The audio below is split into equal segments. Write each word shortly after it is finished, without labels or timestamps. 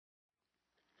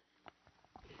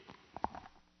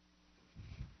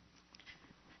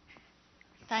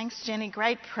Thanks, Jenny.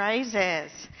 Great praises.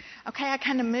 Okay, I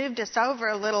kind of moved us over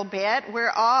a little bit.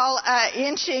 We're all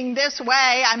inching this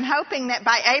way. I'm hoping that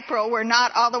by April we're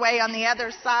not all the way on the other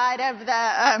side of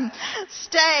the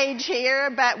stage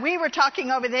here, but we were talking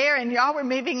over there and y'all were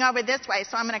moving over this way,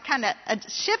 so I'm going to kind of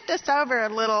shift us over a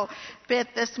little bit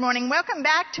this morning. Welcome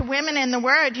back to Women in the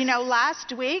Word. You know,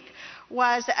 last week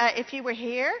was, if you were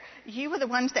here, you were the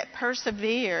ones that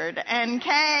persevered and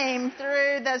came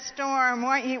through the storm,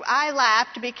 weren't you? I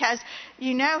laughed because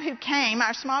you know who came.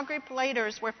 Our small group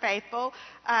leaders were faithful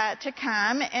to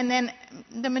come, and then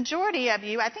the majority of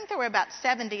you, I think there were about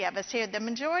 70 of us here, the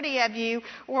majority of you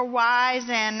were wise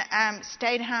and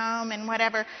stayed home and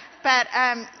whatever, but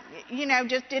you know,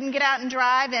 just didn't get out and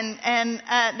drive and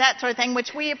that sort of thing,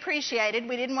 which we appreciated.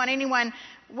 We didn't want anyone.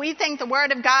 We think the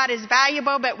Word of God is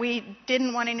valuable, but we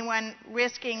didn't want anyone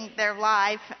risking their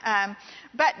life.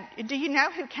 But do you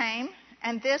know who came?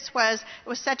 And it was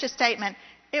such a statement.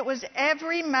 It was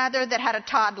every mother that had a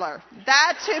toddler.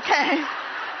 That's who came.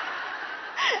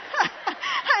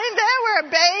 I mean, there were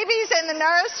babies in the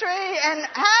nursery, and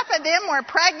half of them were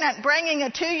pregnant, bringing a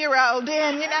 2-year-old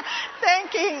in, you know,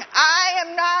 thinking, I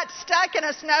am not stuck in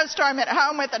a snowstorm at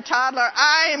home with a toddler.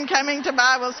 I am coming to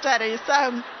Bible study.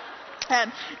 So...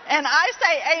 And I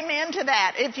say amen to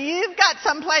that. If you've got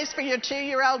some place for your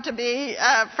 2-year-old to be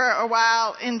for a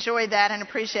while, enjoy that and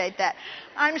appreciate that.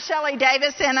 I'm Shelley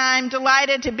Davis, and I'm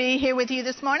delighted to be here with you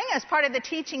this morning as part of the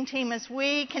teaching team as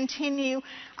we continue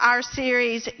our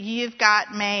series, You've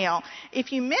Got Mail.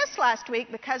 If you missed last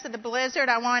week because of the blizzard,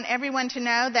 I want everyone to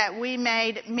know that we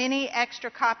made many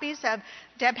extra copies of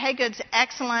Deb Haygood's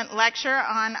excellent lecture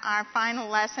on our final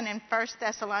lesson in 1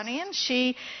 Thessalonians.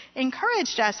 She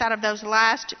encouraged us out of those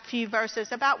last few verses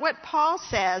about what Paul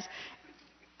says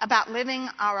about living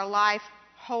our life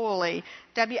holy,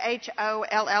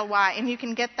 W-H-O-L-L-Y. And you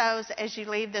can get those as you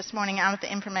leave this morning out at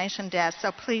the information desk,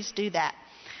 so please do that.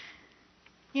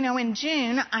 You know, in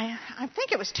June, I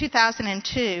think it was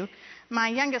 2002, my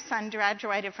youngest son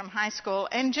graduated from high school,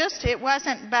 and it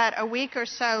wasn't but a week or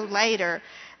so later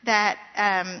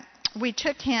that we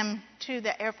took him to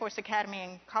the Air Force Academy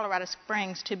in Colorado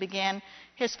Springs to begin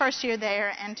his first year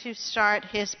there and to start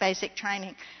his basic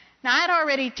training. Now, I had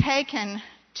already taken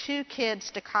 2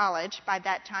 kids to college by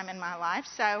that time in my life,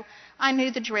 so I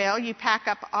knew the drill. You pack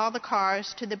up all the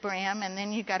cars to the brim, and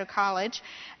then you go to college.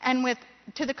 And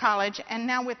and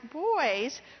now with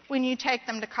boys, when you take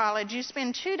them to college, you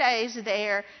spend 2 days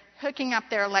there hooking up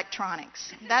their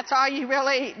electronics. That's all you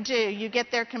really do. You get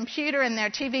their computer and their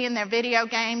TV and their video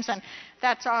games, and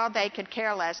that's all. They could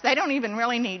care less. They don't even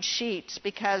really need sheets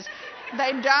because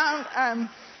they don't.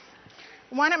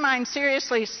 One of mine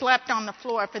seriously slept on the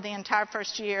floor for the entire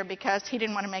first year because he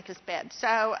didn't want to make his bed.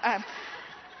 So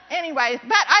anyway,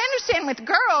 but I understand with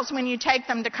girls when you take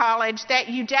them to college that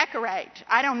you decorate.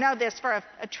 I don't know this for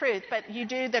a truth, but you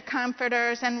do the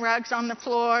comforters and rugs on the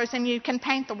floors, and you can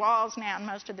paint the walls now in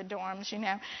most of the dorms, you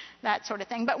know, that sort of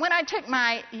thing. But when I took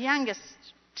my youngest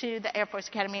to the Air Force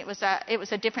Academy, it was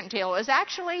a different deal. It was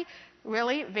actually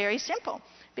really very simple,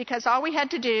 because all we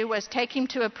had to do was take him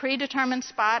to a predetermined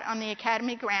spot on the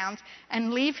academy grounds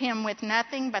and leave him with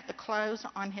nothing but the clothes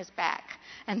on his back.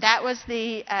 And that was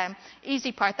the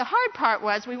easy part. The hard part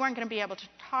was we weren't going to be able to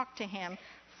talk to him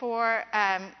for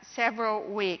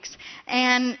several weeks.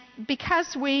 And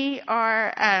because we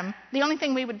are, the only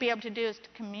thing we would be able to do is to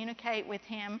communicate with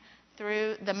him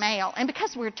through the mail. And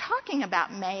because we're talking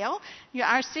about mail,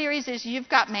 our series is You've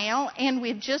Got Mail, and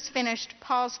we've just finished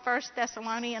Paul's first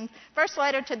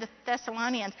letter to the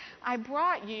Thessalonians. I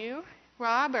brought you,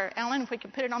 Rob or Ellen, if we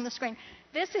could put it on the screen.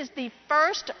 This is the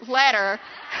first letter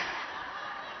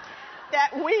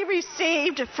that we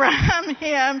received from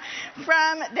him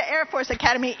from the Air Force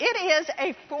Academy. It is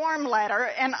a form letter,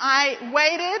 and I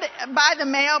waited by the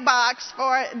mailbox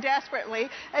for it desperately.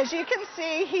 As you can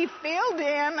see, he filled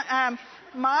in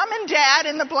Mom and Dad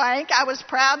in the blank. I was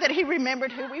proud that he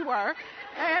remembered who we were,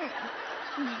 and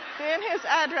then his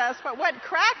address. But what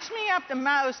cracked me up the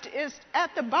most is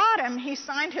at the bottom, he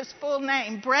signed his full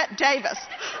name, Brett Davis.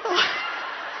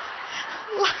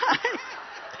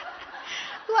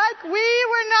 Like we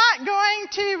were not going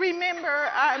to remember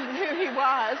who he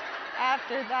was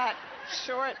after that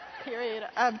short period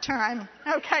of time.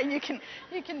 Okay, you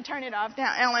can turn it off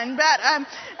now, Ellen. But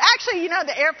actually, you know,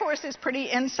 the Air Force is pretty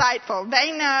insightful.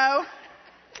 They know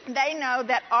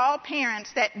that all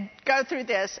parents that go through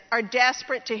this are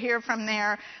desperate to hear from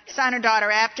their son or daughter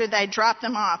after they drop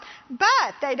them off.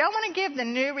 But they don't want to give the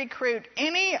new recruit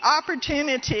any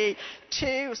opportunity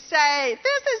to say,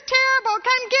 this is terrible,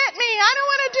 come get me, I don't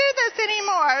want to do this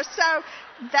anymore. So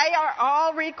They are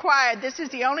all required. This is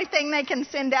the only thing they can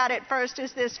send out at first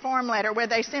is this form letter where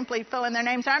they simply fill in their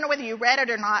names. I don't know whether you read it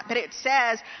or not, but it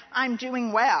says, I'm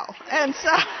doing well. And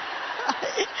so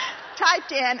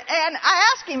typed in, and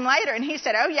I asked him later, and he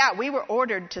said, oh yeah, we were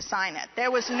ordered to sign it.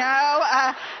 There was no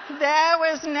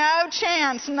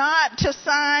chance not to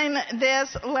sign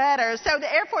this letter. So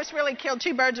the Air Force really killed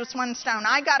two birds with one stone.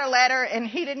 I got a letter, and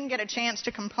he didn't get a chance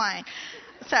to complain.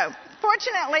 So,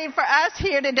 fortunately for us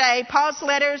here today, Paul's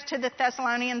letters to the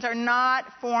Thessalonians are not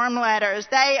form letters.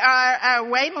 They are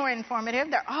way more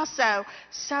informative. They're also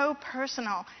so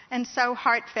personal and so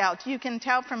heartfelt. You can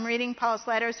tell from reading Paul's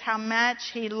letters how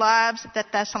much he loves the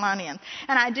Thessalonians.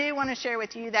 And I do want to share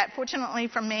with you that, fortunately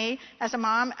for me, as a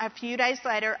mom, a few days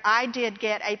later, I did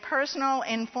get a personal,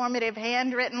 informative,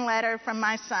 handwritten letter from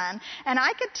my son. And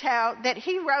I could tell that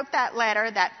he wrote that letter,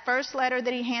 that first letter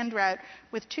that he handwrote,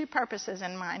 with two purposes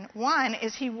in mind. One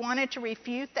is he wanted to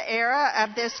refute the error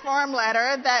of this form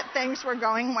letter that things were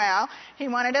going well. He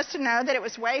wanted us to know that it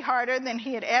was way harder than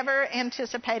he had ever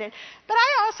anticipated. But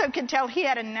I also could tell he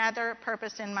had another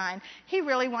purpose in mind. He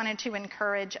really wanted to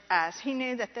encourage us. He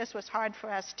knew that this was hard for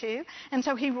us too. And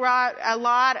so he wrote a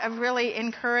lot of really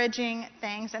encouraging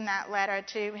things in that letter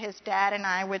to his dad and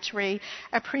I, which we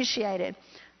appreciated.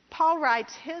 Paul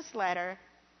writes his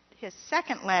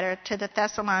second letter to the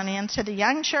Thessalonians, to the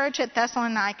young church at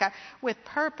Thessalonica, with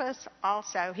purpose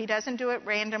also. He doesn't do it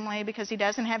randomly because he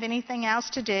doesn't have anything else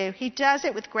to do. He does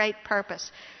it with great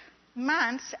purpose.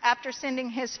 Months after sending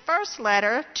his first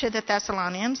letter to the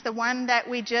Thessalonians, the one that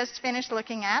we just finished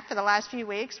looking at for the last few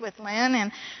weeks with Lynn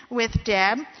and with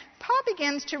Deb, Paul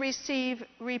begins to receive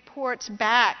reports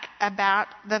back about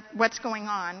what's going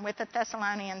on with the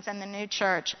Thessalonians and the new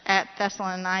church at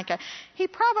Thessalonica. He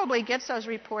probably gets those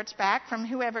reports back from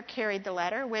whoever carried the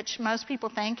letter, which most people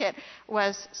think it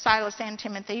was Silas and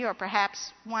Timothy, or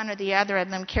perhaps one or the other of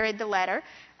them carried the letter,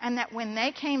 and that when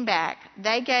they came back,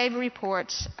 they gave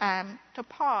reports to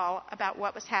Paul about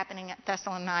what was happening at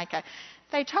Thessalonica.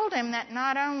 They told him that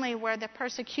not only were the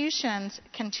persecutions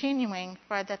continuing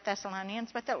for the Thessalonians,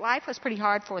 but that life was pretty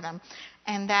hard for them.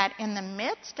 And that in the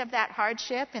midst of that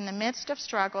hardship, in the midst of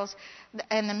struggles,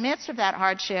 in the midst of that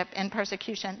hardship and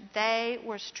persecution, they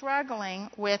were struggling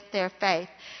with their faith.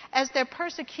 As their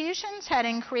persecutions had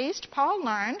increased, Paul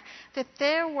learned that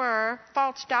there were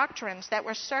false doctrines that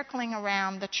were circling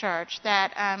around the church,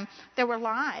 that there were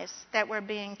lies that were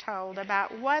being told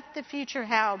about what the future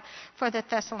held for the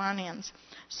Thessalonians.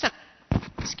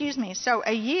 So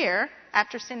a year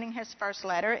after sending his first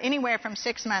letter, anywhere from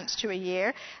 6 months to a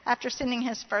year after sending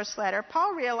his first letter,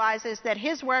 Paul realizes that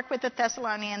his work with the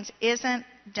Thessalonians isn't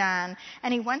done,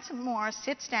 and he once more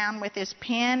sits down with his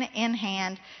pen in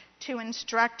hand to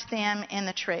instruct them in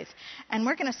the truth. And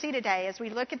we're going to see today, as we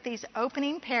look at these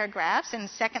opening paragraphs in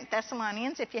 2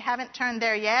 Thessalonians, if you haven't turned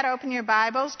there yet, open your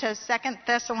Bibles to 2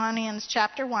 Thessalonians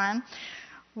chapter 1.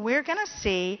 We're going to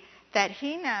see that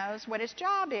he knows what his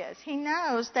job is. He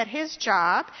knows that his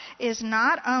job is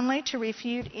not only to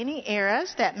refute any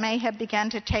errors that may have begun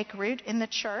to take root in the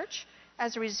church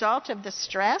as a result of the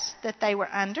stress that they were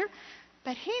under,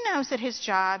 but he knows that his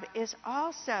job is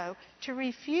also to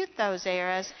refute those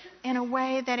errors in a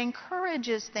way that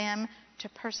encourages them to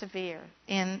persevere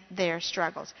in their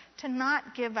struggles, to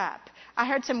not give up. I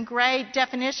heard some great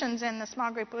definitions in the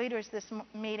small group leaders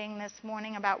meeting this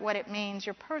morning about what it means,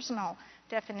 your personal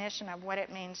definition of what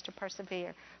it means to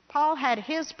persevere. Paul had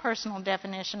his personal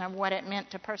definition of what it meant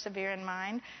to persevere in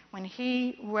mind when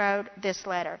he wrote this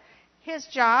letter. His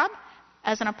job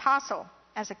as an apostle,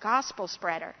 as a gospel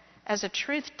spreader, as a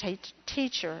truth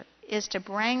teacher is to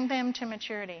bring them to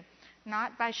maturity,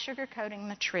 not by sugarcoating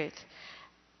the truth,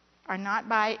 or not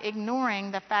by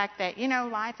ignoring the fact that,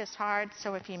 life is hard,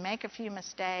 so if you make a few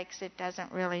mistakes, it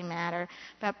doesn't really matter.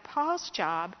 But Paul's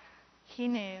job, he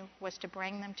knew, was to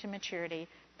bring them to maturity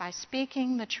by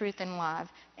speaking the truth in love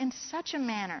in such a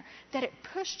manner that it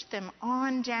pushed them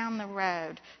on down the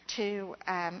road to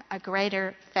a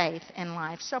greater faith in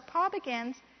life. So Paul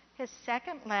begins his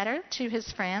second letter to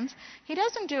his friends. He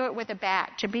doesn't do it with a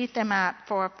bat to beat them up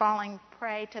for falling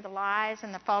prey to the lies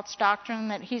and the false doctrine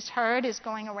that he's heard is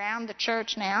going around the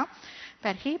church now.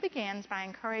 But he begins by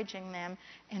encouraging them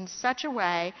in such a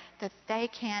way that they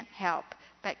can't help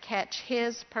but catch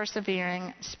his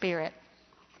persevering spirit.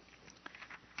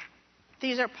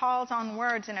 These are Paul's own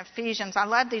words in Ephesians. I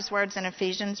love these words in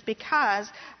Ephesians because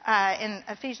in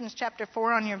Ephesians chapter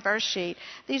 4 on your verse sheet,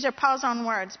 these are Paul's own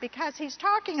words because he's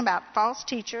talking about false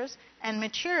teachers and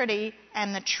maturity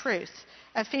and the truth.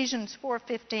 Ephesians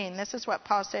 4:15, this is what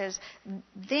Paul says,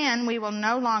 "Then we will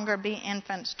no longer be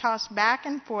infants, tossed back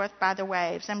and forth by the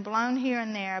waves and blown here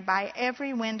and there by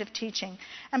every wind of teaching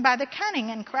and by the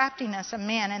cunning and craftiness of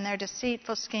men and their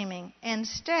deceitful scheming.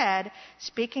 Instead,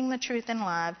 speaking the truth in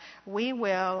love, we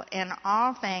will in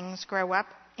all things grow up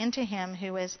into him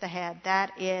who is the head,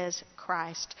 that is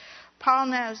Christ." Paul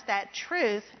knows that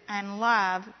truth and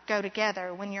love go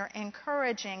together when you're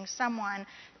encouraging someone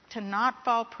to not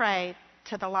fall prey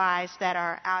to the lies that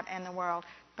are out in the world,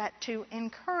 but to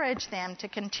encourage them to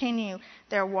continue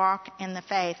their walk in the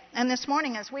faith. And this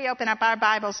morning, as we open up our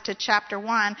Bibles to chapter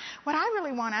 1, what I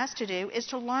really want us to do is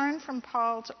to learn from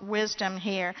Paul's wisdom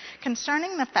here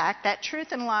concerning the fact that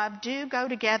truth and love do go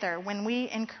together when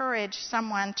we encourage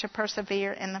someone to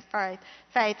persevere in the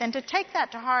faith, and to take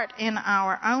that to heart in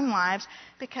our own lives,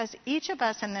 because each of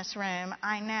us in this room,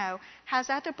 I know, has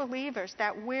other believers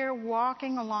that we're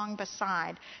walking along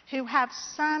beside who have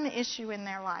some issue in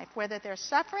their life, whether they're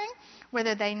suffering,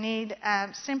 whether they need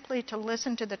simply to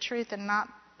listen to the truth and not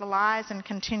the lies and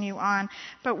continue on.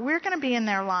 But we're going to be in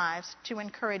their lives to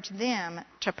encourage them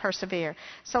to persevere.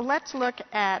 So let's look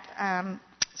at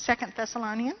 2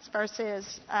 Thessalonians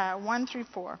verses 1 through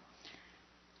 4.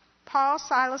 Paul,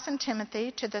 Silas, and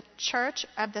Timothy to the church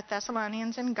of the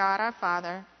Thessalonians in God our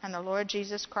Father and the Lord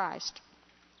Jesus Christ.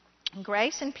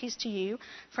 Grace and peace to you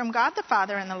from God the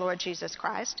Father and the Lord Jesus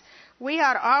Christ. We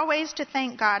ought always to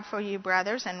thank God for you,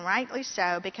 brothers, and rightly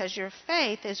so, because your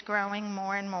faith is growing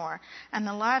more and more, and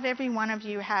the love every one of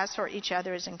you has for each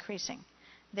other is increasing.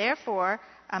 Therefore,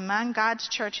 among God's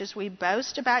churches, we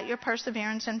boast about your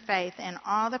perseverance and faith in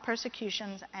all the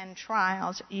persecutions and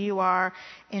trials you are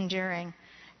enduring.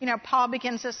 You know, Paul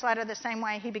begins this letter the same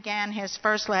way he began his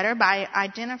first letter, by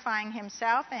identifying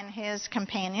himself and his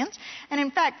companions. And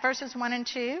in fact, verses 1 and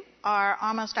 2 are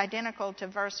almost identical to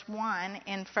verse 1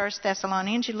 in 1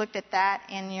 Thessalonians. You looked at that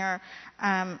in your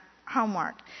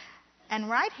homework. And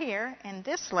right here in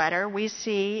this letter, we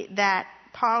see that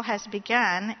Paul has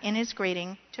begun in his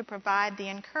greeting to provide the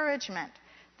encouragement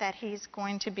that he's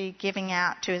going to be giving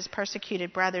out to his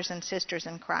persecuted brothers and sisters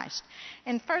in Christ.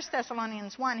 In 1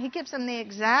 Thessalonians 1, he gives them the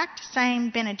exact same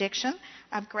benediction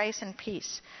of grace and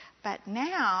peace. But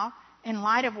now, in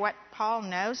light of what Paul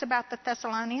knows about the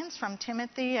Thessalonians from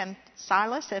Timothy and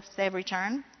Silas, if they've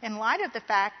returned, in light of the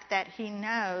fact that he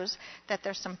knows that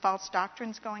there's some false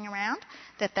doctrines going around,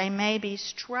 that they may be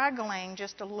struggling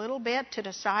just a little bit to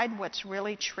decide what's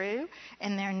really true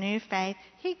in their new faith,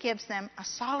 he gives them a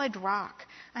solid rock,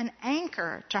 an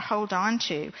anchor to hold on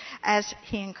to, as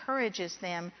he encourages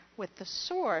them with the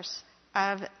source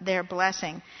of their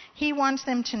blessing. He wants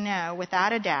them to know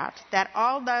without a doubt that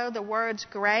although the words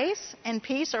grace and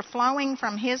peace are flowing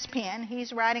from his pen,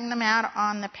 he's writing them out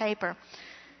on the paper,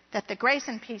 that the grace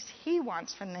and peace he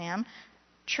wants from them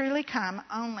truly come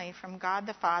only from God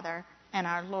the Father and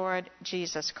our Lord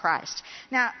Jesus Christ.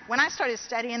 Now, when I started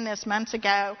studying this months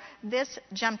ago, this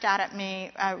jumped out at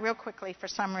me real quickly for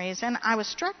some reason. I was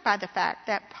struck by the fact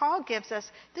that Paul gives us,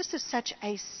 this is such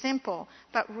a simple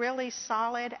but really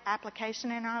solid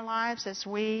application in our lives as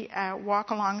we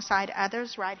walk alongside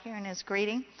others right here in his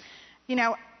greeting. You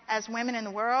know, as women in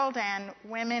the world and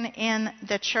women in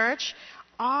the church,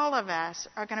 all of us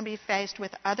are going to be faced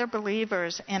with other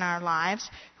believers in our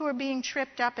lives who are being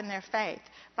tripped up in their faith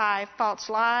by false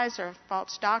lies or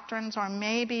false doctrines, or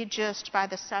maybe just by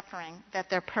the suffering that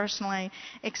they're personally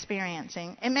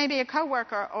experiencing. It may be a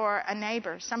coworker or a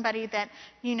neighbor, somebody that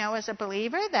you know as a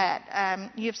believer,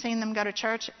 that you've seen them go to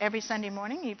church every Sunday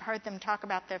morning, you've heard them talk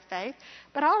about their faith,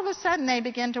 but all of a sudden they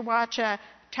begin to watch a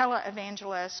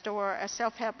televangelist or a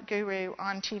self-help guru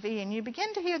on TV, and you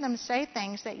begin to hear them say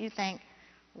things that you think,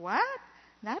 what?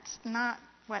 That's not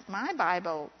what my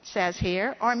Bible says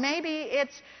here. Or maybe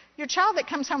it's your child that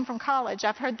comes home from college.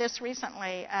 I've heard this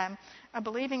recently. A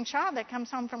believing child that comes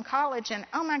home from college, and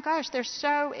oh my gosh, they're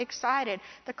so excited.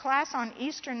 The class on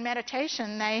Eastern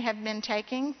meditation they have been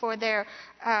taking for their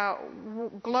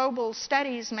global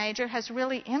studies major has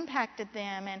really impacted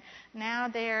them, and now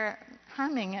they're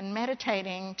humming and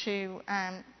meditating to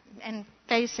and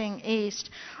facing east.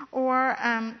 Or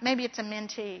maybe it's a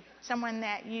mentee, someone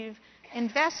that you've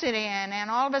invested in, and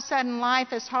all of a sudden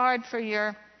life is hard for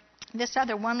this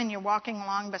other woman you're walking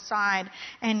along beside,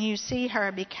 and you see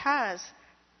her because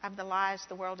of the lies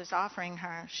the world is offering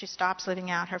her. She stops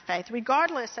living out her faith.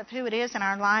 Regardless of who it is in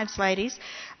our lives, ladies,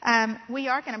 we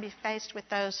are going to be faced with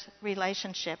those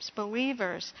relationships.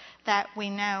 Believers that we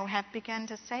know have begun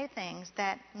to say things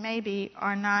that maybe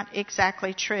are not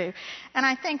exactly true. And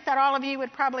I think that all of you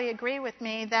would probably agree with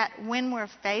me that when we're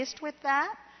faced with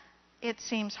that, it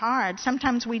seems hard.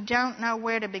 Sometimes we don't know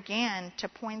where to begin to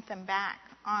point them back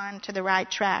onto the right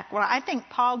track. Well, I think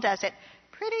Paul does it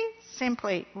pretty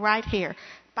simply right here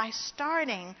by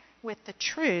starting with the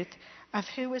truth of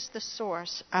who is the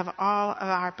source of all of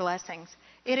our blessings.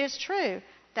 It is true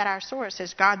that our source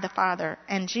is God the Father,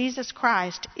 and Jesus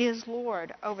Christ is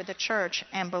Lord over the church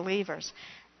and believers.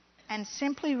 And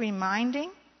simply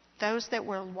reminding those that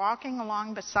we're walking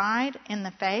along beside in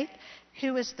the faith,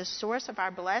 who is the source of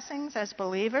our blessings as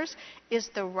believers, is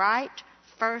the right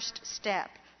first step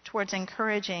towards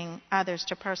encouraging others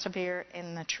to persevere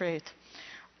in the truth.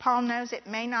 Paul knows it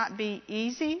may not be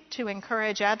easy to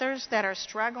encourage others that are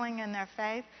struggling in their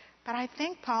faith, but I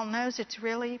think Paul knows it's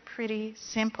really pretty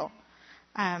simple.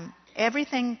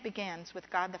 Everything begins with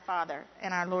God the Father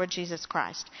and our Lord Jesus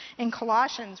Christ. In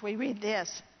Colossians, we read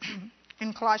this,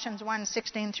 in Colossians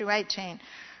 1:16 through 18.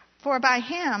 For by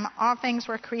him all things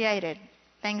were created,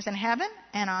 things in heaven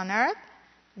and on earth,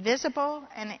 visible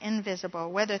and invisible,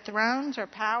 whether thrones or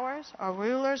powers or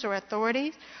rulers or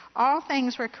authorities, all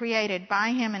things were created by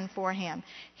him and for him.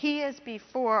 He is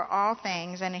before all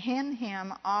things, and in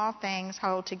him all things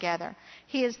hold together.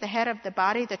 He is the head of the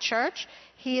body, the church.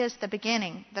 He is the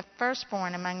beginning, the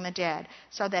firstborn among the dead,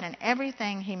 so that in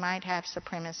everything he might have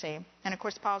supremacy. And of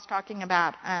course, Paul's talking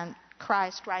about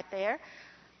Christ right there.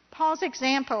 Paul's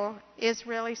example is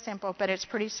really simple, but it's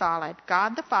pretty solid.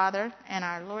 God the Father and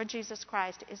our Lord Jesus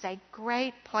Christ is a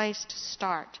great place to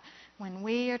start when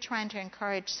we are trying to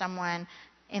encourage someone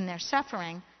in their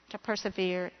suffering to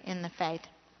persevere in the faith.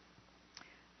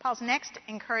 Paul's next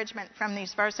encouragement from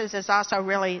these verses is also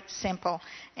really simple.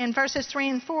 In verses 3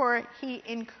 and 4, he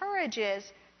encourages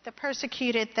the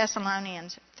persecuted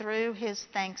Thessalonians through his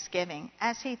thanksgiving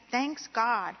as he thanks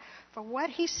God for what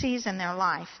he sees in their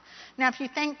life. Now, if you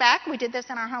think back, we did this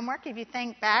in our homework, if you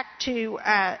think back to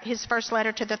his first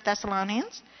letter to the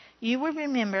Thessalonians, you will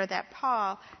remember that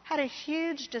Paul had a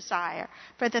huge desire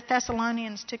for the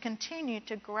Thessalonians to continue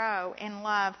to grow in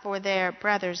love for their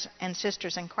brothers and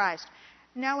sisters in Christ,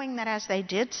 knowing that as they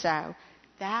did so,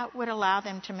 that would allow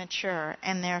them to mature,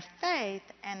 and their faith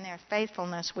and their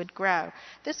faithfulness would grow.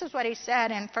 This is what he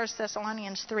said in 1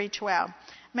 Thessalonians 3:12.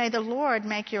 May the Lord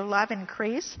make your love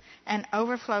increase and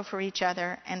overflow for each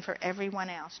other and for everyone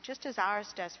else, just as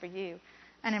ours does for you.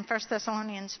 And in 1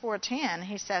 Thessalonians 4:10,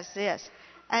 he says this,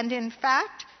 and in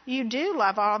fact, you do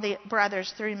love all the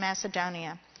brothers through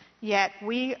Macedonia. Yet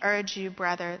we urge you,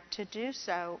 brother, to do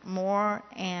so more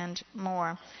and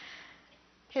more.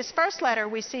 His first letter,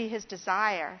 we see his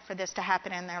desire for this to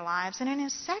happen in their lives. And in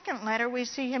his second letter, we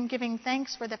see him giving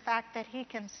thanks for the fact that he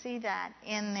can see that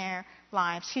in their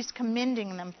lives. He's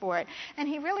commending them for it. And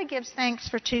he really gives thanks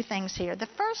for two things here. The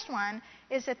first one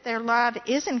is that their love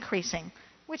is increasing,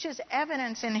 which is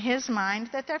evidence in his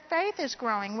mind that their faith is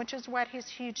growing, which is what his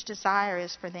huge desire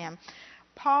is for them.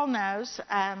 Paul knows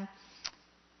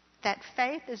that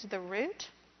faith is the root,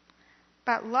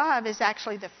 but love is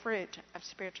actually the fruit of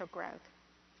spiritual growth.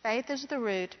 Faith is the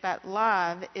root, but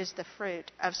love is the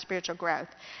fruit of spiritual growth.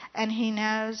 And he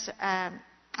knows, and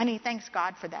he thanks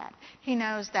God for that. He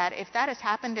knows that if that has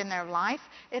happened in their life,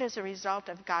 it is a result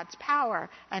of God's power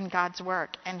and God's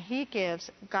work. And he gives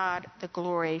God the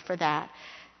glory for that.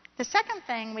 The second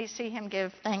thing we see him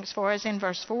give thanks for is in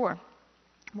verse 4,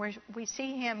 where we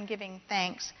see him giving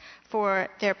thanks for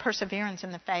their perseverance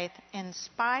in the faith in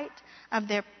spite of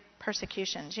their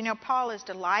persecutions. You know, Paul is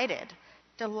delighted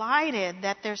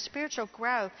that their spiritual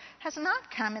growth has not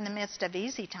come in the midst of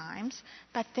easy times,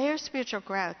 but their spiritual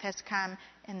growth has come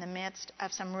in the midst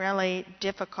of some really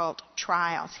difficult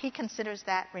trials. He considers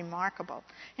that remarkable.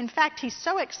 In fact, he's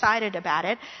so excited about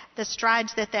it, the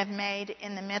strides that they've made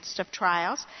in the midst of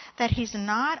trials, that he's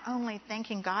not only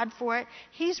thanking God for it,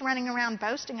 he's running around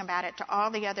boasting about it to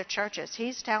all the other churches.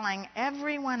 He's telling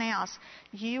everyone else,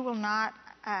 you will not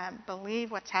believe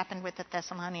what's happened with the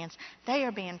Thessalonians. They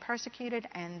are being persecuted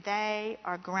and they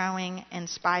are growing in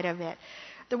spite of it.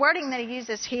 The wording that he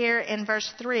uses here in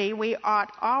verse 3, we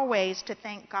ought always to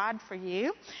thank God for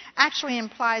you, actually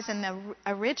implies in the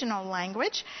original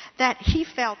language that he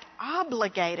felt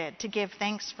obligated to give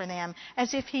thanks for them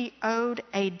as if he owed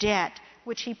a debt,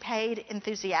 which he paid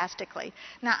enthusiastically.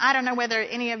 Now, I don't know whether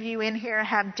any of you in here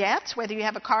have debts, whether you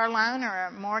have a car loan or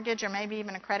a mortgage or maybe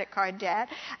even a credit card debt.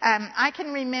 I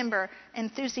can remember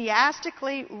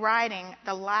enthusiastically writing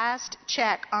the last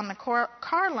check on the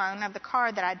car loan of the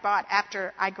car that I'd bought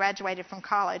after I graduated from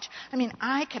college. I mean,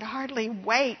 I could hardly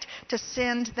wait to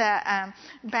send the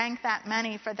bank that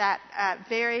money for that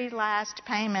very last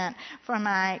payment for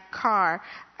my car.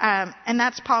 And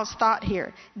that's Paul's thought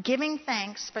here. Giving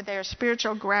thanks for their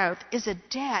spiritual growth is a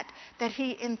debt that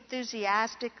he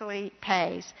enthusiastically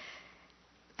pays.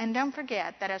 And don't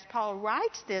forget that as Paul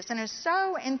writes this and is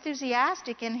so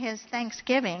enthusiastic in his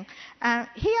thanksgiving,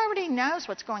 he already knows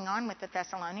what's going on with the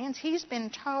Thessalonians. He's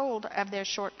been told of their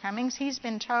shortcomings. He's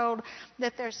been told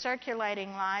that they're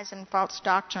circulating lies and false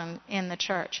doctrine in the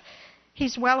church.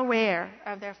 He's well aware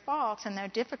of their faults and their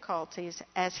difficulties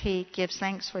as he gives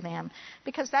thanks for them,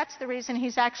 because that's the reason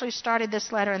he's actually started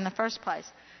this letter in the first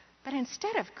place. But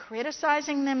instead of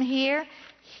criticizing them here,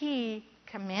 he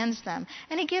commends them.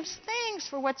 And he gives thanks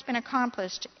for what's been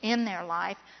accomplished in their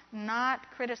life, not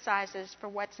criticizes for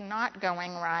what's not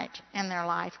going right in their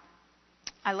life.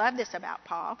 I love this about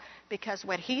Paul, because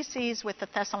what he sees with the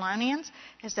Thessalonians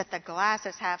is that the glass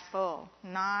is half full,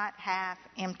 not half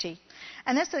empty.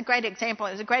 And this is a great example.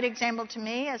 It was a great example to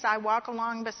me as I walk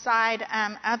along beside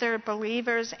other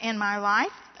believers in my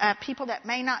life, people that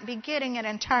may not be getting it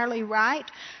entirely right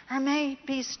or may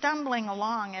be stumbling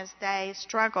along as they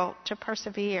struggle to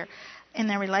persevere in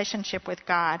their relationship with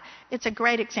God. It's a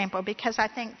great example because I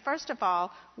think, first of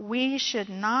all, we should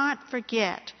not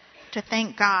forget to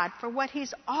thank God for what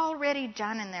He's already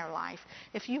done in their life.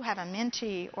 If you have a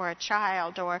mentee or a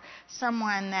child or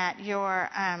someone that you're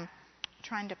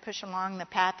trying to push along the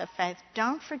path of faith,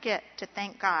 don't forget to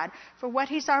thank God for what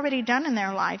He's already done in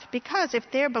their life. Because if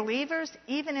they're believers,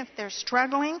 even if they're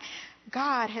struggling,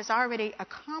 God has already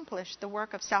accomplished the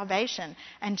work of salvation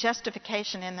and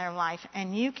justification in their life.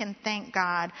 And you can thank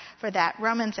God for that.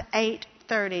 Romans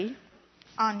 8:30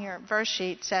 on your verse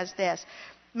sheet says this: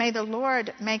 May the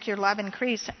Lord make your love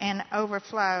increase and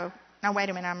overflow. No, wait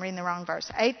a minute, I'm reading the wrong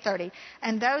verse. 8:30.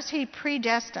 And those He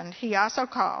predestined, He also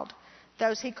called.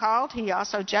 Those He called, He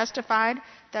also justified.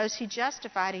 Those He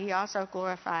justified, He also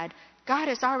glorified. God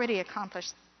has already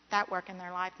accomplished that work in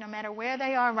their life, no matter where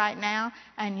they are right now,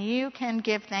 and you can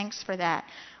give thanks for that.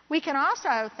 We can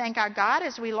also thank our God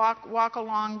as we walk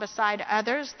along beside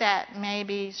others that may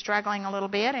be struggling a little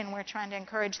bit, and we're trying to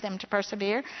encourage them to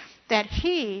persevere, that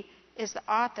He is the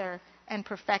author and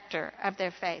perfecter of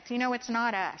their faith. You know, it's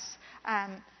not us.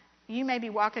 You may be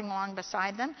walking along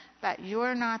beside them, but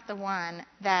you're not the one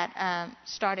that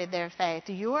started their faith.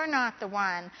 You're not the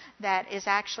one that is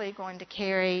actually going to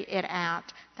carry it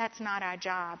out. That's not our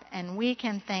job, and we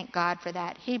can thank God for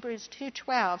that. Hebrews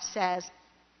 2:12 says,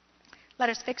 let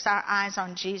us fix our eyes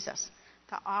on Jesus,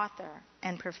 the author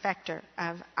and perfecter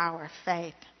of our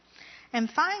faith. And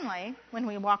finally, when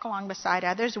we walk along beside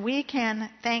others, we can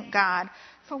thank God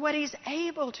for what He's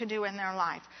able to do in their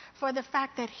life, for the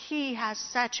fact that He has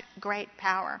such great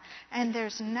power, and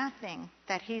there's nothing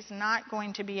that He's not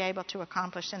going to be able to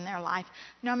accomplish in their life,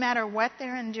 no matter what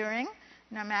they're enduring,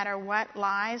 no matter what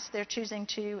lies they're choosing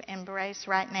to embrace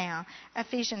right now.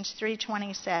 Ephesians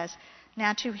 3:20 says,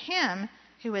 now to Him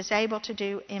who is able to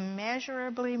do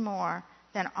immeasurably more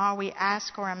than all we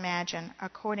ask or imagine,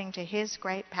 according to His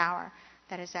great power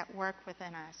that is at work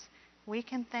within us. We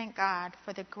can thank God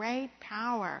for the great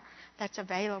power that's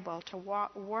available to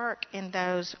work in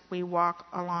those we walk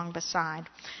along beside.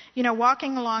 You know,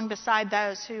 walking along beside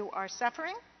those who are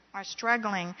suffering, are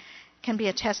struggling, can be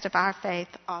a test of our faith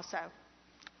also.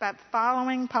 But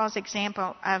following Paul's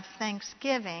example of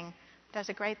thanksgiving does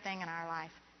a great thing in our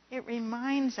life. It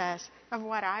reminds us of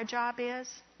what our job is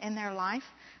in their life,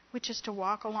 which is to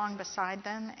walk along beside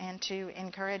them and to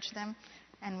encourage them,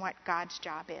 and what God's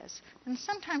job is. And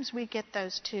sometimes we get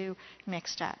those two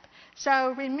mixed up.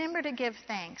 So remember to give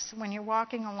thanks when you're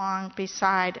walking along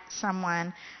beside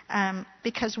someone,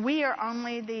 because we are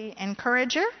only the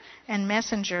encourager and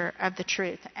messenger of the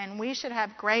truth. And we should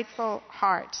have grateful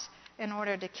hearts in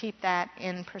order to keep that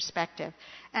in perspective.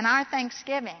 And our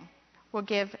thanksgiving will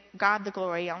give God the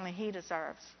glory only He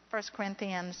deserves. 1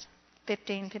 Corinthians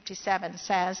 15:57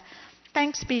 says,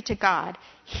 thanks be to God.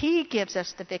 He gives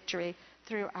us the victory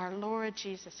through our Lord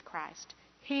Jesus Christ.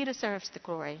 He deserves the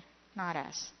glory, not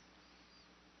us.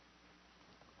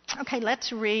 Okay,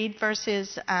 let's read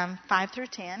verses 5 through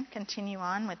 10. Continue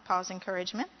on with Paul's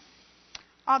encouragement.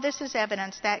 All this is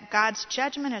evidence that God's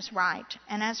judgment is right,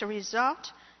 and as a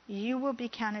result, you will be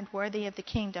counted worthy of the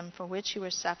kingdom for which you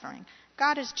are suffering.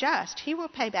 God is just. He will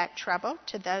pay back trouble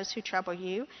to those who trouble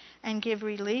you and give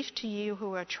relief to you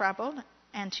who are troubled,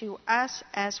 and to us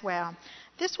as well.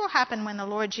 This will happen when the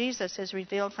Lord Jesus is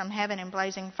revealed from heaven in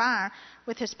blazing fire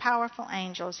with His powerful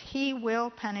angels. He will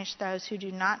punish those who do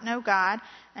not know God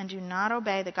and do not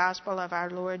obey the gospel of our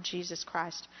Lord Jesus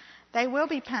Christ. They will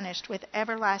be punished with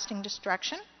everlasting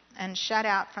destruction and shut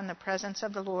out from the presence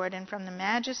of the Lord and from the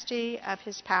majesty of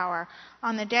His power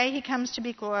on the day He comes to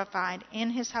be glorified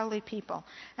in His holy people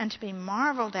and to be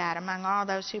marveled at among all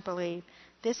those who believe.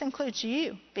 This includes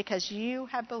you, because you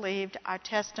have believed our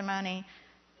testimony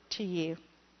to you.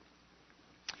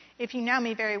 If you know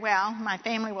me very well, my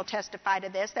family will testify to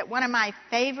this, that one of my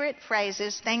favorite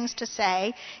phrases, things to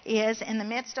say, is in the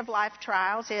midst of life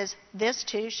trials is, this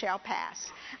too shall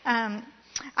pass.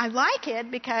 I like it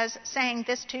because saying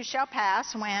this too shall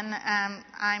pass when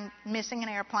I'm missing an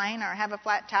airplane or have a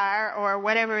flat tire or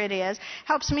whatever it is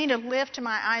helps me to lift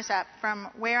my eyes up from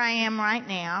where I am right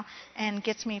now and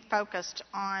gets me focused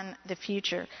on the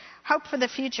future. Hope for the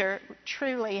future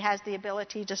truly has the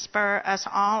ability to spur us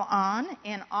all on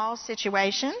in all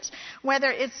situations, whether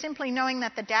it's simply knowing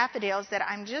that the daffodils that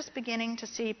I'm just beginning to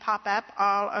see pop up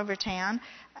all over town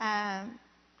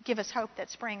give us hope that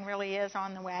spring really is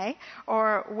on the way,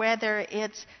 or whether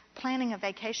it's planning a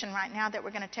vacation right now that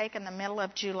we're going to take in the middle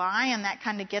of July, and that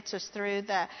kind of gets us through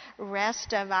the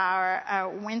rest of our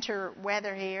winter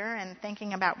weather here and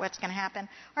thinking about what's going to happen.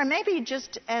 Or maybe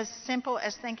just as simple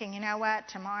as thinking, you know what,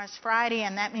 tomorrow's Friday,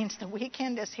 and that means the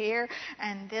weekend is here,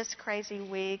 and this crazy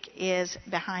week is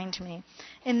behind me.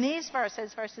 In these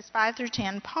verses 5 through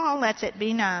 10, Paul lets it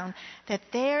be known that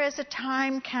there is a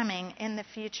time coming in the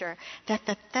future that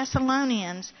the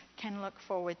Thessalonians can look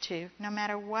forward to, no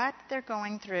matter what they're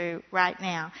going through right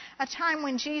now. A time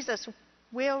when Jesus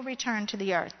will return to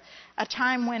the earth. A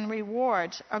time when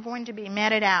rewards are going to be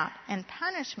meted out and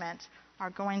punishments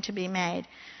are going to be made.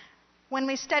 When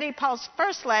we studied Paul's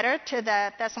first letter to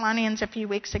the Thessalonians a few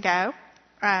weeks ago,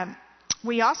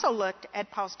 we also looked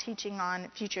at Paul's teaching on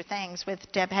future things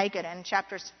with Deb Hagen in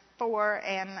chapters 4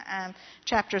 and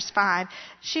chapters 5.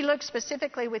 She looked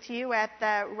specifically with you at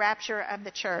the rapture of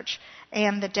the church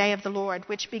and the day of the Lord,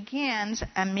 which begins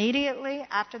immediately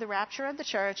after the rapture of the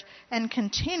church and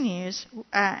continues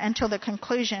until the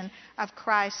conclusion of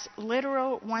Christ's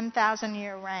literal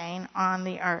 1,000-year reign on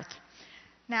the earth.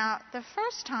 Now, the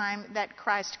first time that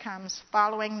Christ comes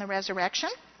following the resurrection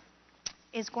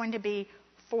is going to be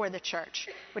for the church,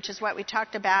 which is what we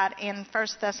talked about in 1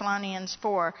 Thessalonians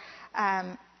 4.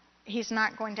 He's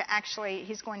going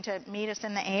to meet us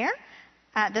in the air.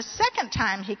 The second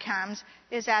time he comes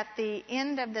is at the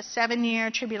end of the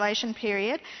 7-year tribulation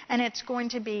period, and it's going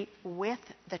to be with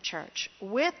the church,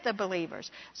 with the believers.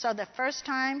 So the first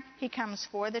time he comes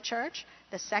for the church,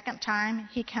 the second time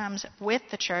he comes with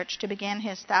the church to begin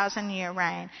his 1,000-year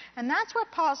reign. And that's what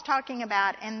Paul's talking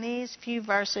about in these few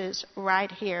verses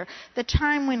right here. The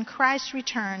time when Christ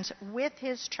returns with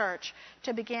his church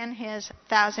to begin his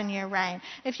 1,000-year reign.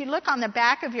 If you look on the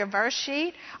back of your verse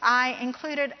sheet, I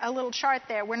included a little chart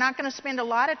there. We're not going to spend a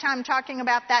lot of time talking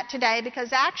about that today because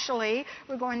actually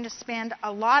we're going to spend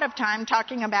a lot of time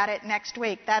talking about it next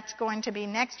week. That's going to be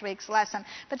next week's lesson.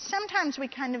 But sometimes we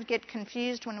kind of get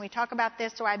confused when we talk about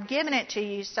this, so I've given it to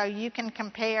you so you can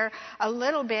compare a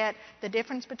little bit the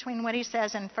difference between what he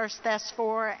says in 1 Thess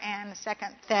 4 and 2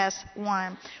 Thess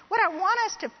 1. What I want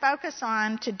us to focus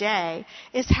on today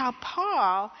is how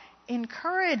Paul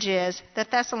encourages the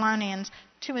Thessalonians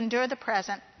to endure the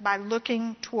present by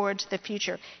looking towards the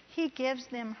future. He gives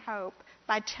them hope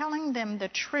by telling them the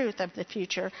truth of the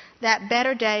future, that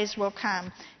better days will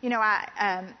come. You know,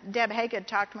 Deb Hagen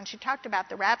when she talked about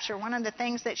the rapture, one of the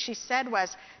things that she said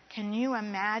was, can you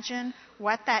imagine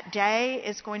what that day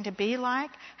is going to be like?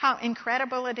 How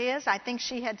incredible it is. I think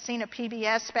she had seen a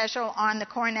PBS special on the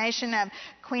coronation of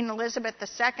Queen Elizabeth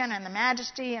II and the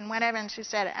majesty and whatever, and she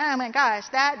said, oh my gosh,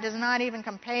 that does not even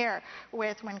compare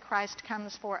with when Christ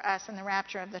comes for us in the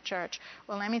rapture of the church.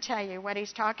 Well, let me tell you what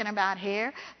he's talking about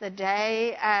here, the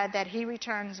day that he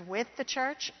returns with the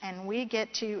church and we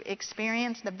get to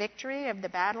experience the victory of the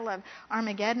battle of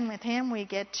Armageddon with him. We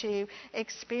get to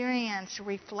experience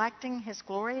reflecting his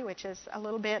glory, which is a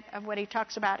little bit of what he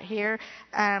talks about here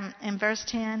in verse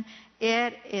 10.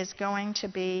 It is going to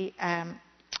be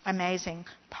amazing.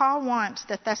 Paul wants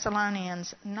the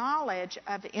Thessalonians' knowledge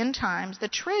of the end times, the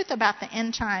truth about the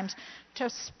end times, to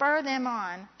spur them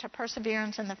on to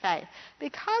perseverance in the faith.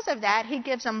 Because of that, he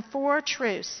gives them 4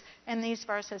 truths in these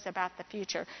verses about the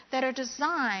future that are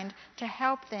designed to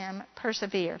help them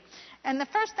persevere. And the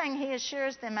first thing he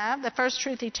assures them of, the first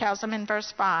truth he tells them in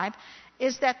verse 5,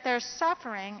 is that their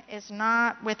suffering is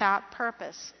not without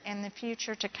purpose in the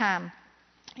future to come.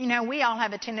 You know, we all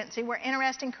have a tendency, we're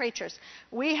interesting creatures.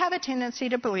 We have a tendency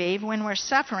to believe when we're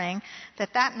suffering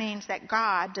that means that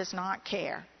God does not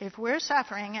care. If we're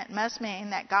suffering, it must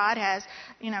mean that God has,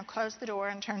 closed the door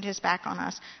and turned his back on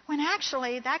us. When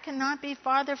actually, that cannot be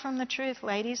farther from the truth,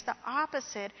 ladies. The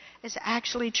opposite is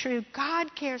actually true.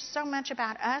 God cares so much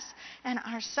about us and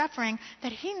our suffering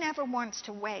that he never wants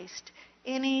to waste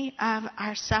any of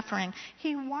our suffering.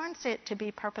 He wants it to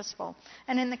be purposeful.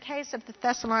 And in the case of the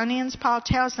Thessalonians, Paul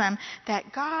tells them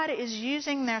that God is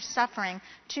using their suffering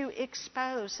to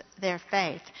expose their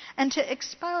faith and to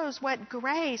expose what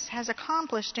grace has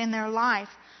accomplished in their life.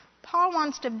 Paul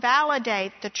wants to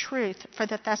validate the truth for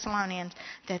the Thessalonians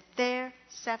that their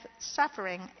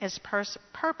suffering is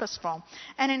purposeful.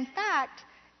 And in fact,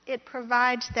 it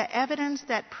provides the evidence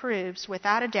that proves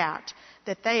without a doubt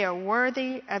that they are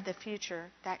worthy of the future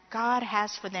that God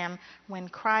has for them when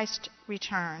Christ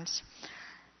returns.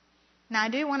 Now, I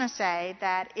do want to say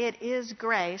that it is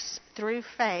grace through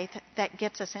faith that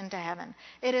gets us into heaven.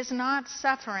 It is not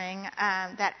suffering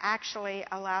that actually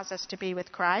allows us to be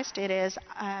with Christ. It is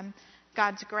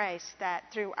God's grace that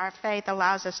through our faith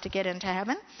allows us to get into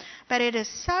heaven. But it is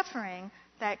suffering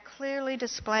that clearly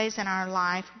displays in our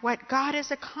life what God has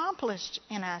accomplished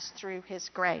in us through His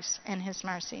grace and His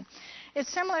mercy.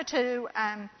 It's similar to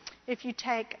if you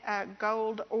take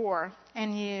gold ore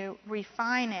and you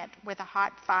refine it with a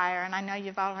hot fire, and I know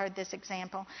you've all heard this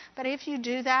example, but if you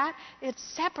do that, it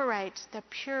separates the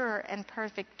pure and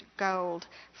perfect gold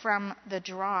from the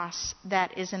dross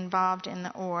that is involved in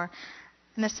the ore.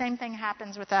 And the same thing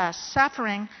happens with us.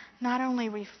 Suffering not only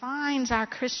refines our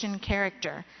Christian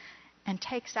character and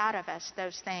takes out of us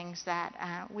those things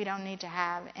that we don't need to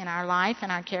have in our life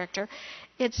and our character,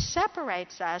 it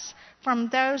separates us from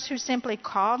those who simply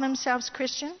call themselves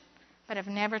Christian but have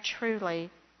never truly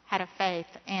had a faith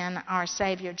in our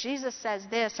Savior. Jesus says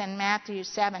this in Matthew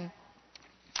 7,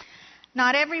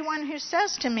 "Not everyone who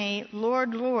says to me,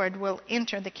 'Lord, Lord,' will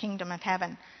enter the kingdom of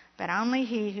heaven, but only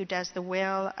he who does the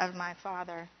will of my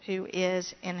Father who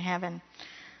is in heaven."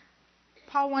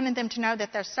 Paul wanted them to know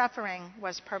that their suffering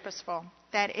was purposeful,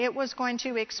 that it was going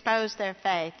to expose their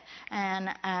faith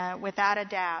and without a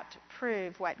doubt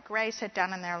prove what grace had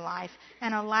done in their life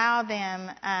and allow them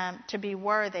to be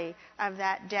worthy of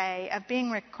that day, of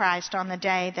being with Christ on the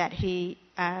day that He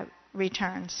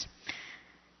returns.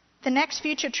 The next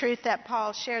future truth that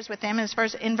Paul shares with them is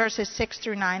in verses 6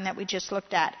 through 9 that we just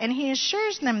looked at. And he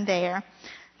assures them there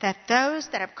that those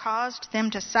that have caused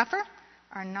them to suffer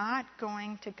are not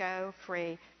going to go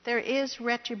free. There is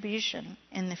retribution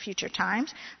in the future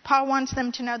times. Paul wants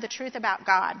them to know the truth about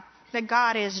God, that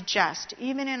God is just.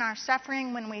 Even in our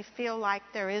suffering, when we feel like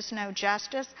there is no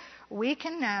justice, we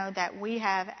can know that we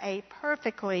have a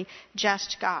perfectly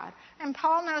just God. And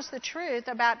Paul knows the truth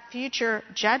about future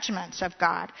judgments of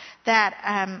God,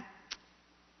 that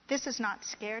this is not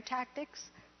scare tactics.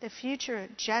 The future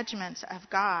judgments of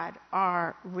God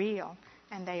are real,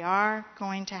 and they are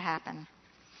going to happen.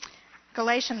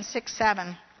 Galatians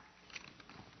 6:7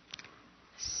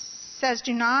 says,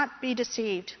 "Do not be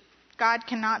deceived. God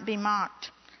cannot be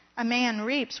mocked. A man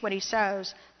reaps what he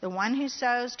sows. The one who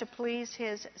sows to please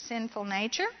his sinful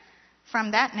nature,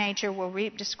 from that nature will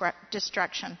reap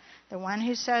destruction. The one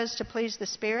who sows to please the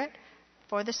Spirit,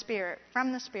 from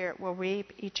the Spirit will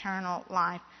reap eternal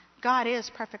life." God is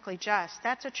perfectly just.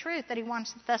 That's a truth that He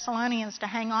wants the Thessalonians to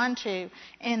hang on to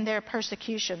in their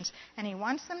persecutions. And He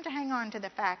wants them to hang on to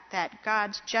the fact that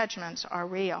God's judgments are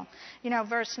real. You know,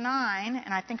 verse 9,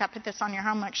 and I think I put this on your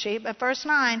homework sheet, but verse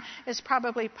 9 is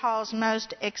probably Paul's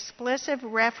most explicit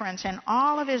reference in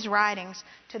all of his writings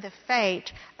to the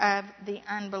fate of the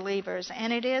unbelievers.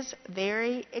 And it is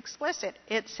very explicit.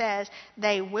 It says,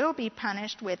 "They will be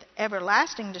punished with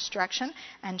everlasting destruction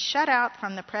and shut out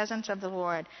from the presence of the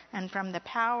Lord and from the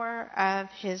power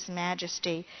of His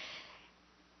majesty."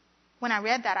 When I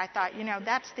read that, I thought,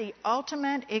 that's the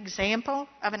ultimate example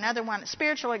of another one,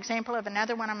 spiritual example of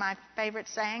another one of my favorite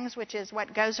sayings, which is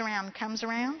what goes around comes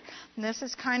around. And this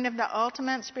is kind of the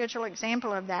ultimate spiritual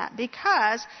example of that,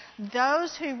 because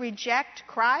those who reject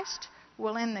Christ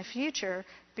will in the future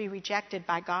be rejected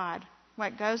by God.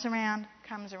 What goes around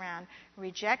comes around.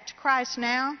 Reject Christ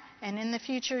now, and in the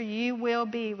future you will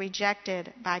be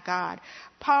rejected by God.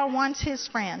 Paul wants his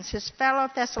friends, his fellow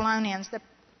Thessalonians, the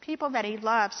people that he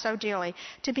loves so dearly,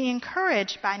 to be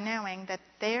encouraged by knowing that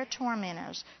their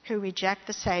tormentors who reject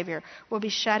the Savior will be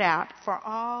shut out for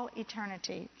all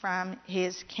eternity from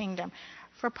His kingdom.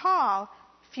 For Paul,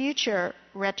 future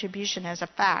retribution is a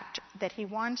fact that he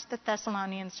wants the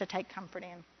Thessalonians to take comfort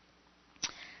in.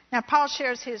 Now, Paul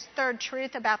shares his third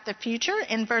truth about the future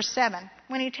in verse 7,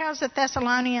 when he tells the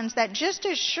Thessalonians that just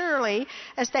as surely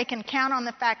as they can count on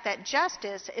the fact that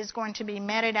justice is going to be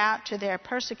meted out to their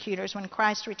persecutors when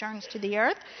Christ returns to the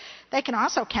earth, they can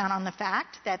also count on the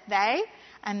fact that they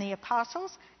and the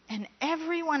apostles and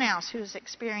everyone else who's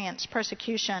experienced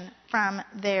persecution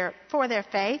for their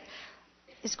faith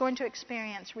is going to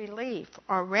experience relief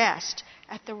or rest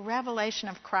at the revelation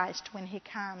of Christ when he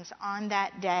comes on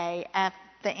that day at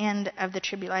the end of the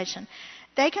tribulation.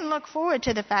 They can look forward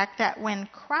to the fact that when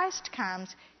Christ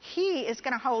comes, he is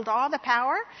going to hold all the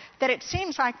power that it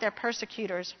seems like their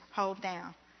persecutors hold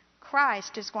down.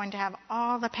 Christ is going to have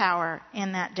all the power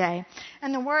in that day.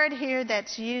 And the word here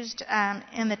that's used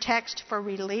in the text for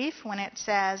relief, when it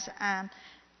says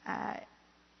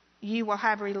you will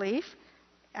have relief,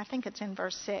 I think it's in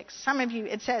verse 6. Some of you,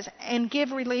 it says, and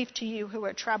give relief to you who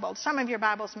are troubled. Some of your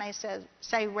Bibles may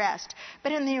say rest.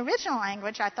 But in the original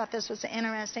language, I thought this was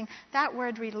interesting. That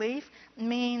word relief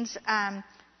means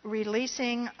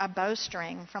releasing a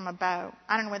bowstring from a bow.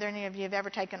 I don't know whether any of you have ever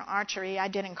taken archery. I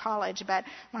did in college. But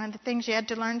one of the things you had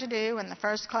to learn to do in the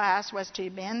first class was to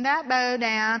bend that bow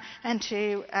down and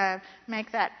to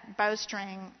make that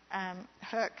bowstring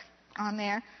hook on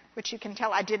there, which you can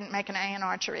tell I didn't make an A in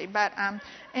archery. But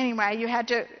anyway, you had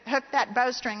to hook that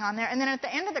bowstring on there. And then at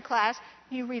the end of the class,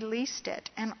 you released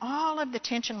it. And all of the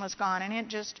tension was gone. And it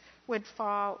just would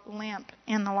fall limp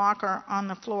in the locker on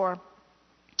the floor.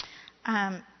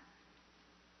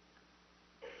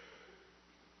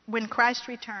 When Christ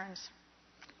returns,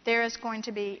 there is going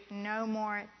to be no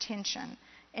more tension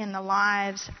in the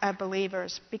lives of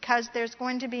believers, because there's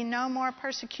going to be no more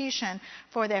persecution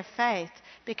for their faith,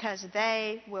 because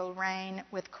they will reign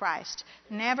with Christ.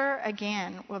 Never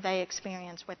again will they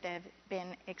experience what they've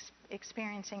been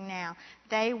experiencing now.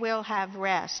 They will have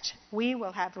rest. We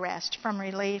will have rest from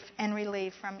relief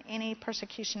from any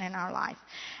persecution in our life.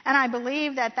 And I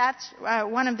believe that that's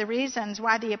one of the reasons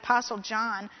why the Apostle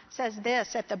John says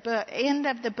this at the end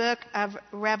of the book of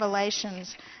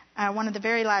Revelations. One of the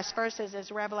very last verses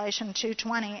is Revelation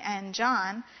 2:20, and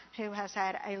John, who has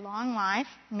had a long life,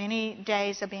 many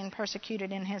days of being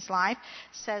persecuted in his life,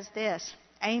 says this,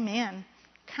 Amen.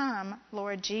 Come,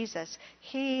 Lord Jesus.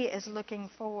 He is looking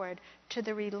forward to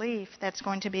the relief that's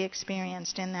going to be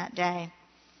experienced in that day.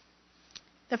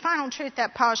 The final truth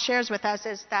that Paul shares with us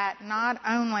is that not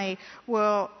only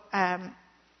will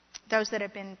those that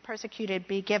have been persecuted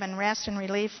be given rest and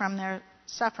relief from their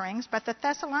sufferings, but the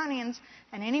Thessalonians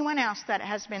and anyone else that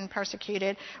has been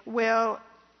persecuted will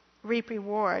reap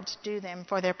rewards due them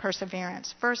for their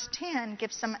perseverance. Verse 10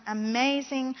 gives some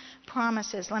amazing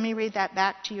promises. Let me read that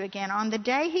back to you again. On the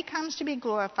day he comes to be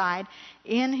glorified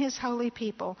in his holy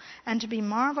people and to be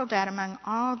marveled at among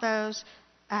all those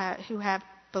who have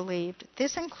believed.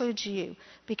 This includes you,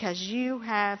 because you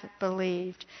have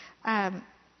believed.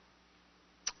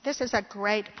 This is a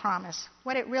great promise.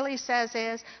 What it really says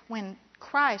is when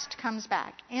Christ comes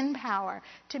back in power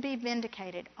to be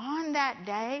vindicated, on that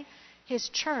day, his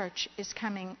church is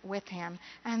coming with him.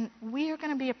 And we are going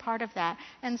to be a part of that.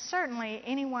 And certainly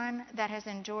anyone that has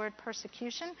endured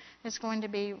persecution is going to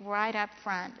be right up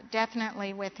front,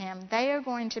 definitely with him. They are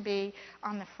going to be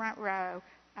on the front row,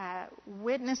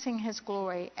 witnessing his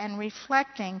glory and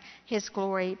reflecting his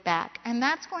glory back. And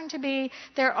that's going to be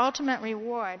their ultimate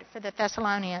reward for the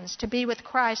Thessalonians, to be with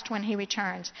Christ when he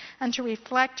returns and to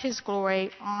reflect his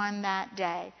glory on that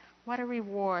day. What a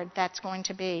reward that's going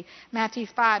to be. Matthew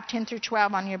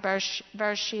 5:10-12 on your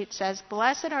verse sheet says,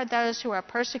 Blessed are those who are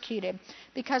persecuted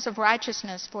because of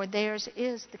righteousness, for theirs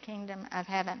is the kingdom of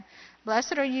heaven.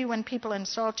 Blessed are you when people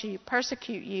insult you,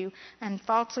 persecute you, and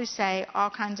falsely say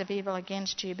all kinds of evil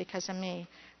against you because of me.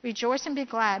 Rejoice and be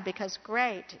glad, because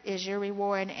great is your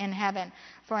reward in heaven.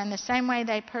 For in the same way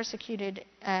they persecuted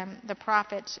the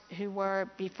prophets who were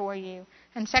before you.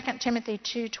 And 2 Timothy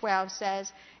 2:12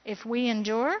 says, If we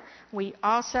endure, we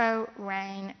also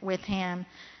reign with him.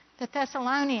 The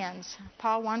Thessalonians,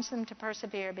 Paul wants them to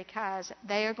persevere because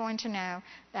they are going to know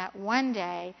that one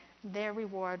day their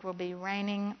reward will be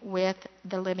reigning with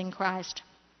the living Christ.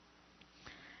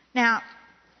 Now,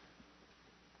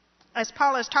 as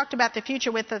Paul has talked about the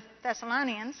future with the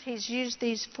Thessalonians, he's used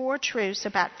these 4 truths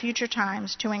about future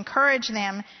times to encourage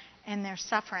them in their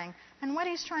suffering. And what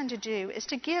he's trying to do is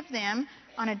to give them,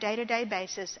 on a day-to-day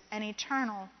basis, an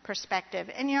eternal perspective.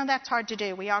 And that's hard to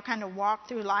do. We all kind of walk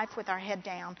through life with our head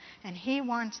down. And he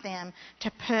wants them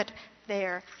to put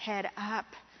their head up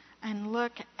and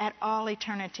look at all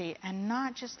eternity and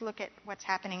not just look at what's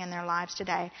happening in their lives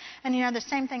today. And the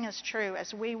same thing is true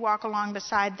as we walk along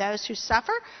beside those who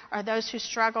suffer or those who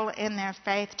struggle in their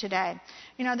faith today.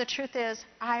 The truth is,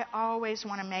 I always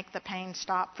want to make the pain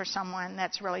stop for someone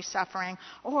that's really suffering,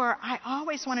 or I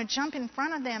always want to jump in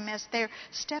front of them as they're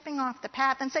stepping off the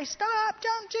path and say, stop,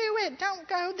 don't do it, don't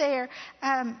go there.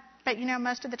 But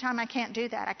most of the time I can't do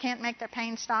that. I can't make their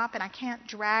pain stop, and I can't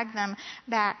drag them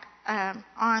back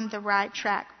on the right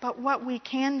track. But what we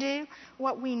can do,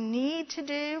 what we need to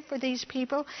do for these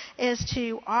people, is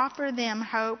to offer them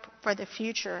hope for the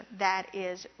future that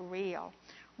is real.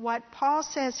 What Paul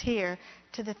says here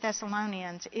to the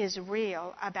Thessalonians is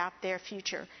real about their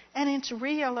future. And it's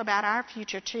real about our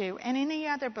future too, and any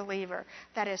other believer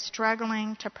that is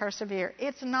struggling to persevere.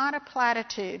 It's not a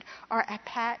platitude or a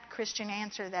pat Christian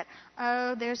answer that,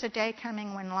 oh, there's a day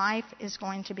coming when life is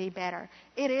going to be better.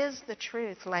 It is the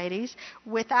truth, ladies.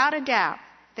 Without a doubt,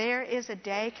 there is a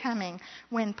day coming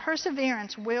when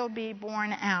perseverance will be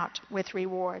borne out with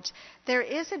rewards. There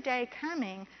is a day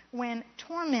coming when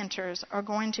tormentors are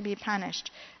going to be punished.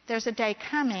 There's a day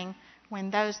coming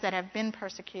when those that have been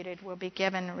persecuted will be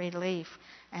given relief.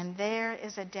 And there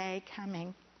is a day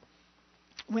coming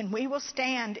when we will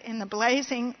stand in the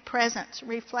blazing presence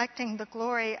reflecting the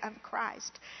glory of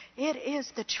Christ. It is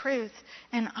the truth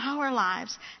in our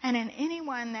lives and in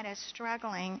anyone that is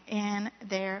struggling in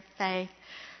their faith.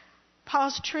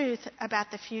 Paul's truth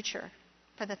about the future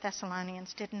for the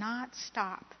Thessalonians did not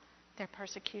stop their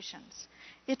persecutions.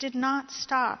 It did not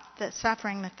stop the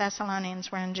suffering the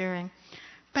Thessalonians were enduring.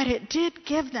 But it did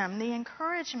give them the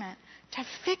encouragement to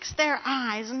fix their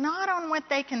eyes not on what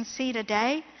they can see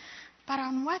today, but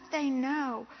on what they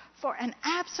know for an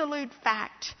absolute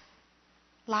fact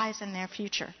lies in their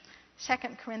future.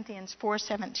 2 Corinthians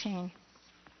 4:17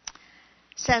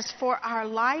 says, "For our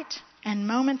light and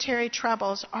momentary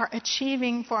troubles are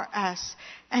achieving for us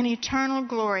an eternal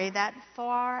glory that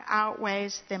far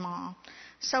outweighs them all.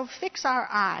 So fix our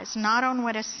eyes not on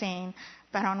what is seen,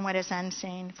 but on what is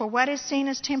unseen. For what is seen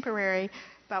is temporary,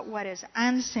 but what is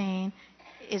unseen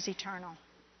is eternal."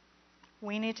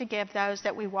 We need to give those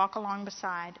that we walk along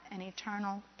beside an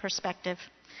eternal perspective.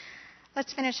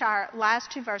 Let's finish our last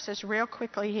two verses real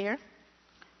quickly here.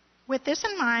 "With this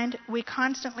in mind, we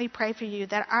constantly pray for you,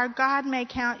 that our God may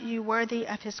count you worthy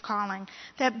of his calling,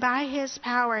 that by his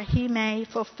power he may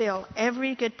fulfill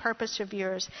every good purpose of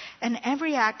yours and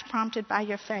every act prompted by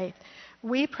your faith.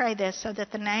 We pray this so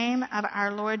that the name of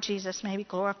our Lord Jesus may be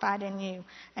glorified in you,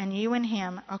 and you in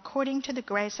him, according to the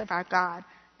grace of our God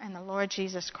and the Lord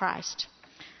Jesus Christ."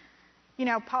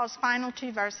 Paul's final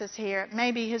two verses here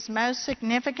may be his most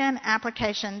significant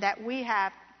application that we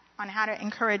have on how to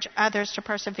encourage others to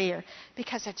persevere,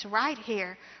 because it's right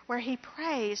here where he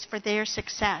prays for their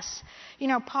success.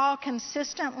 Paul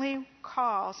consistently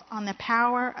calls on the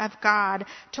power of God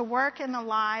to work in the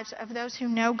lives of those who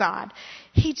know God.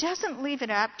 He doesn't leave it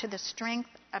up to the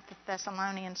strength of the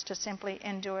Thessalonians to simply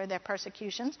endure their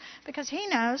persecutions, because he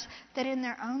knows that in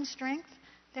their own strength,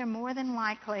 they're more than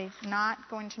likely not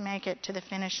going to make it to the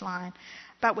finish line.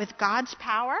 But with God's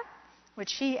power,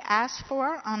 which he asks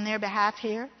for on their behalf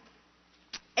here,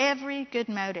 every good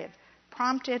motive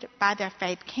prompted by their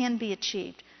faith can be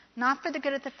achieved. Not for the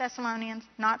good of the Thessalonians,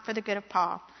 not for the good of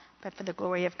Paul, but for the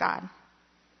glory of God.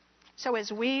 So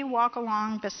as we walk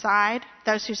along beside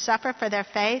those who suffer for their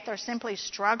faith or simply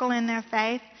struggle in their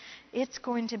faith, it's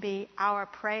going to be our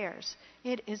prayers.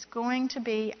 It is going to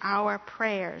be our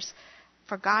prayers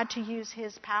for God to use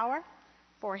his power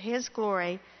for his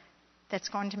glory that's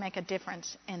going to make a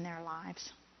difference in their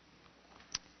lives.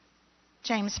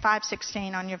 James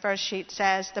 5:16 on your verse sheet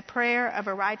says, "The prayer of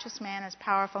a righteous man is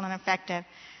powerful and effective."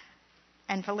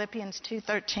 And Philippians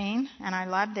 2:13, and I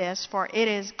love this, "For it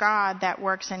is God that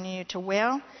works in you to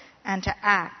will and to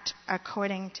act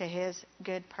according to his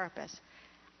good purpose."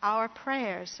 Our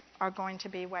prayers are going to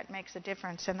be what makes a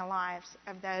difference in the lives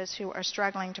of those who are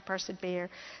struggling to persevere.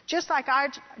 Just like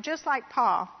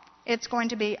Paul, it's going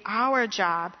to be our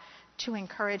job to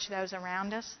encourage those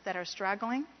around us that are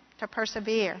struggling to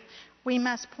persevere. We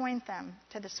must point them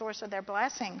to the source of their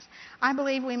blessings. I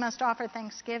believe we must offer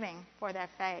thanksgiving for their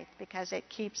faith because it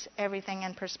keeps everything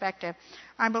in perspective.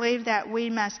 I believe that we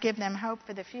must give them hope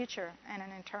for the future and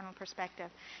an eternal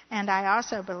perspective. And I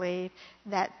also believe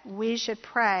that we should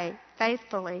pray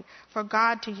faithfully for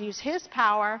God to use his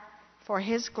power for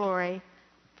his glory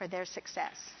for their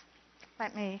success.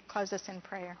 Let me close this in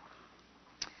prayer.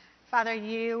 Father,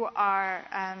 you are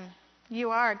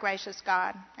a gracious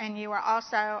God, and you are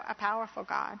also a powerful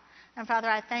God. And Father,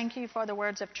 I thank you for the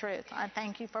words of truth. I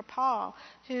thank you for Paul,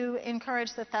 who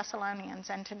encouraged the Thessalonians,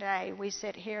 and today we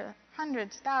sit here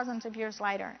hundreds, thousands of years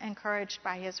later, encouraged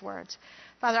by his words.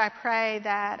 Father, I pray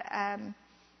that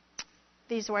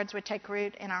these words would take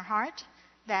root in our heart,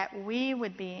 that we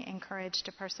would be encouraged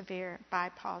to persevere by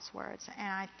Paul's words. And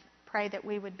I pray that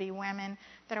we would be women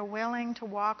that are willing to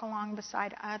walk along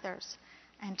beside others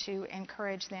and to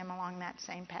encourage them along that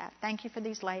same path. Thank you for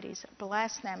these ladies.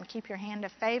 Bless them. Keep your hand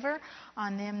of favor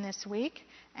on them this week.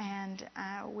 And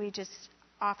we just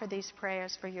offer these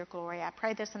prayers for your glory. I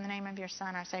pray this in the name of your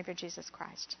Son, our Savior, Jesus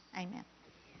Christ. Amen.